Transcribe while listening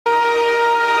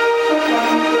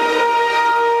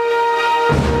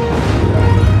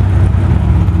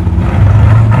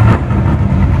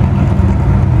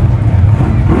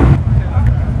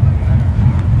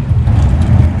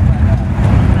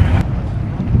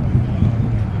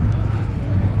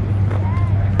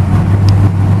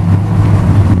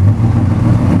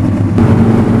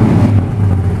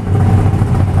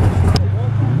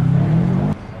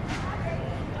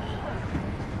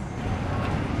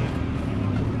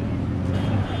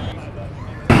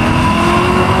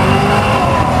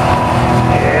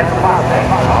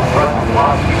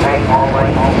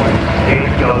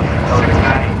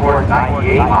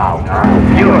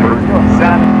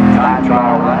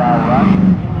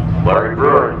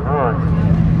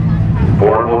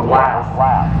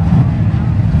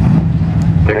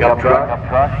truck.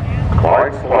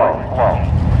 Clark slow.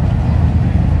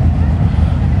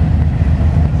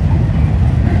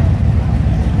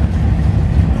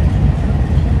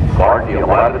 Clark, the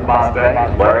 11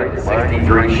 Mustang, Larry, the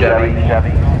 63 Chevy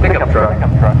pickup truck.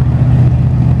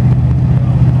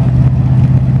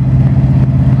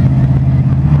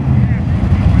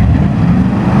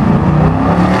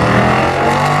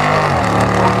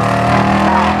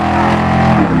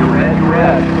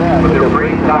 With their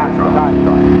free stock truck.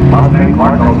 Mustang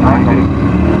Clark goes 90.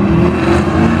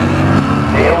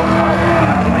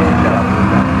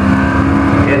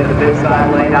 Hit the big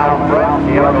side lane out in front.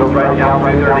 Tail goes right down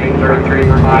 33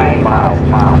 miles.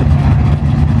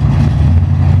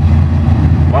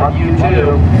 Love you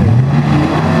too.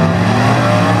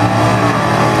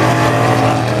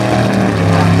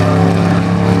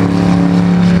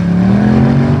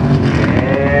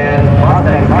 And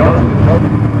Mustang goes.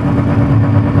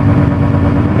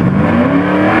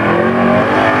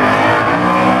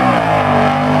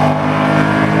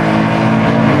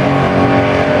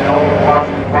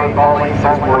 Falling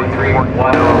 643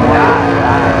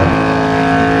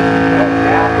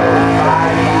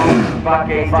 109. Buck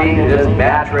 18. This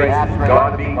match race is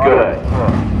going to be good.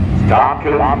 Tom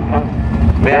Cooper,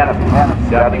 Manifest,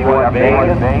 71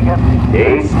 Vegas,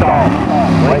 A Stall,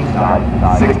 Lakeside,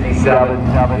 67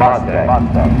 Mustang.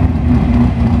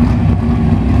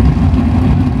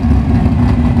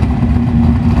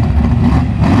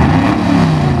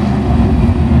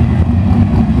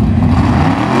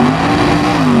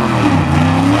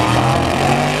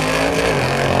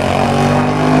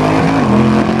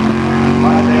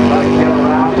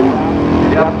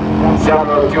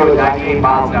 At 98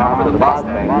 miles an hour for the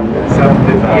Mustang,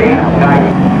 758,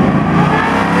 90.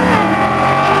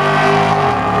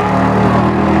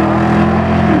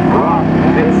 Rock,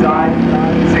 inside,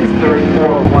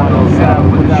 634,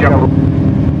 107 with the Chevrolet.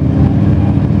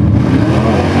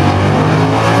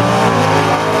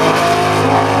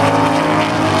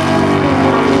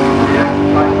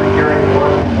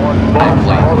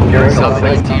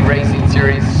 Sub-18 Racing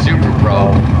Series Super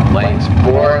Pro, lanes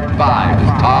 4 and 5 is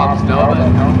Tom's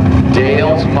Nova,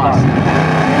 Dale's Mustang.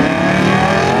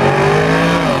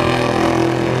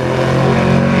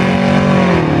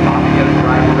 Tommy gonna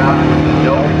drive around with the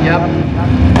Nova, yep,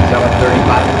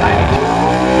 735 to 92.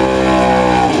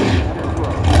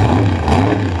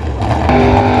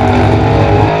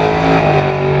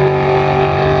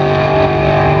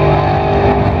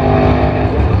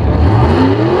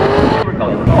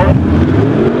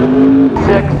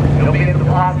 He'll be in the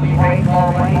velocity range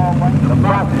all lane. The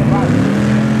front.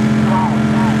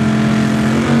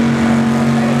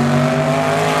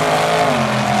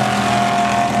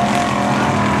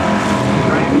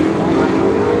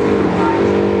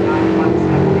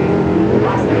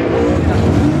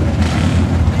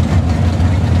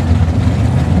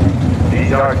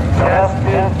 These are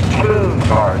tested tune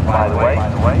cars, by the way.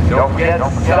 Don't get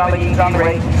some EV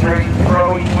Racing Series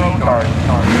Pro EV cars.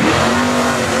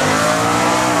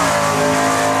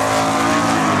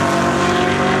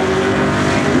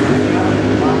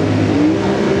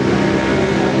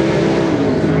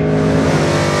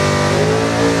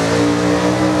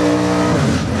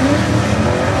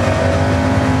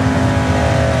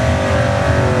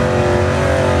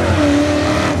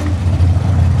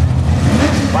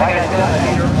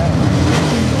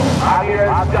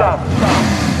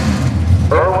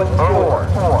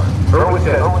 Irwin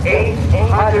says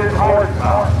 800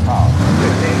 horsepower.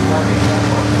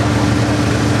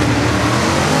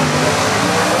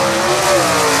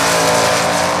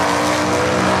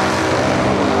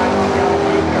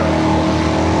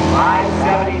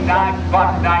 579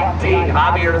 buck 19.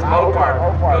 Javier's Mopar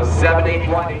goes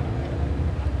 7820.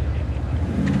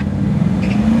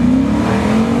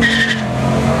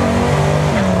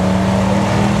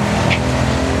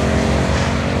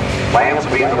 Land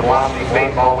speed of the velocity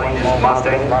paintball lane is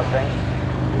Mustang.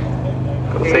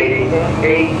 Goes 80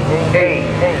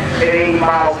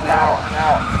 miles an hour.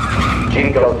 G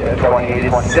goes to 28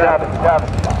 is 7. That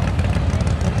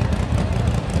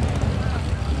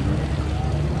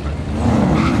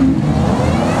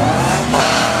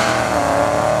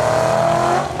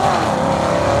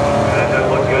does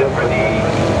look good for the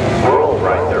world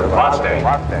right there, Mustang.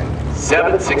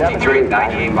 763 at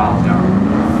 98 miles an hour.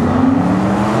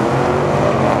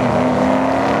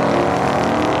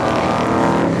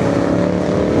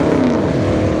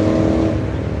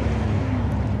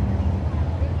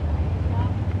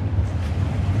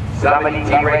 Summit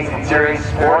ET Racing Series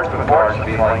Sportsman cars should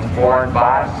be lanes 4 and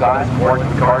 5. Summit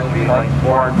Sportsman cars should be lanes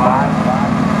 4 and 5.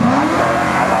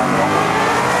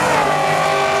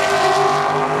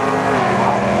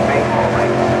 Baseball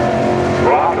lane.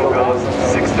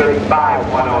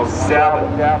 835,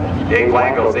 107. Dave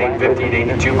Blanco's 850 to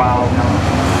 82 miles an hour.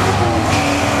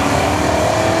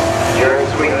 Jerry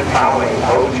Sweet Poway,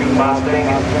 02 Mustang,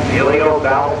 Emilio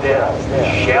Valdez,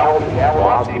 Shelby,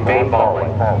 Velocity Paintballing.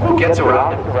 Who gets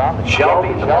around him?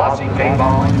 Shelby, Velocity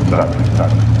Paintballing.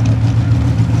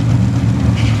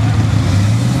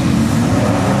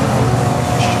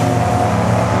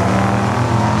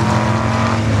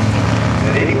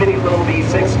 An itty bitty little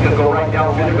V6 gonna go right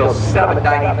down through there, goes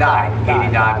 799,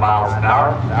 89 miles an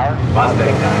hour.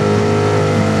 Mustang time.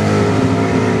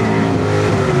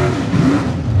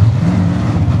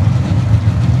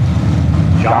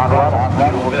 John Russell,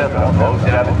 Fuel Vista,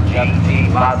 07 GT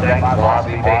Mustang,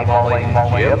 Velocity Paintballing,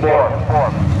 Jim Moore.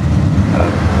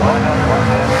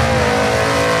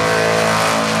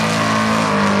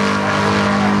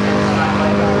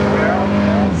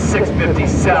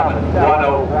 657,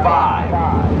 105.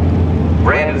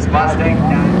 Brandon's Mustang.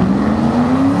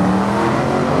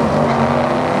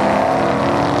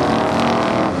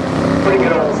 Pretty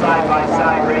good old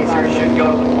side-by-side racer. Should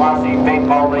go to the Velocity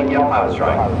Paintballing. Yep, I was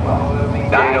right.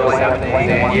 907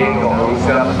 San Diego,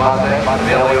 07 Mustang,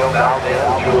 Emilio Valdez,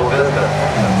 Chula Vista.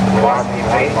 Velocity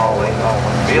Paintballing,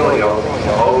 Emilio,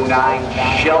 09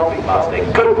 Shelby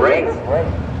Mustang. Good race.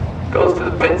 Goes to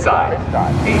the pit side.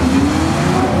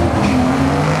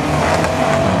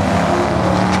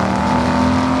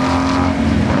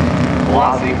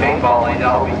 Velocity Paintballing,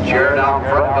 that'll be Jared out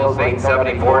front, goes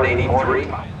 874 and 83.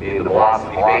 Be the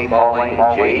Velocity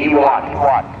Paintballing, J.D. Watt.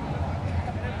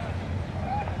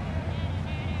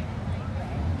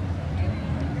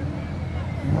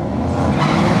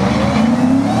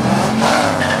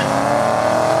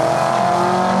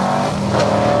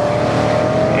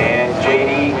 And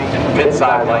J.D. pit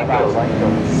side lane goes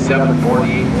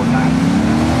 748.49.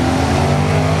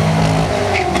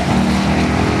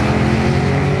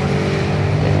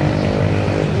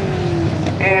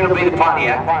 And it'll be the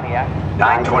Pontiac,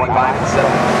 925 and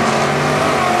 7.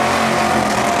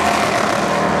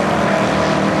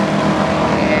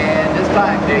 And this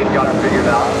time Dave got it figured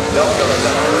out. They'll go to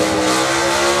 7.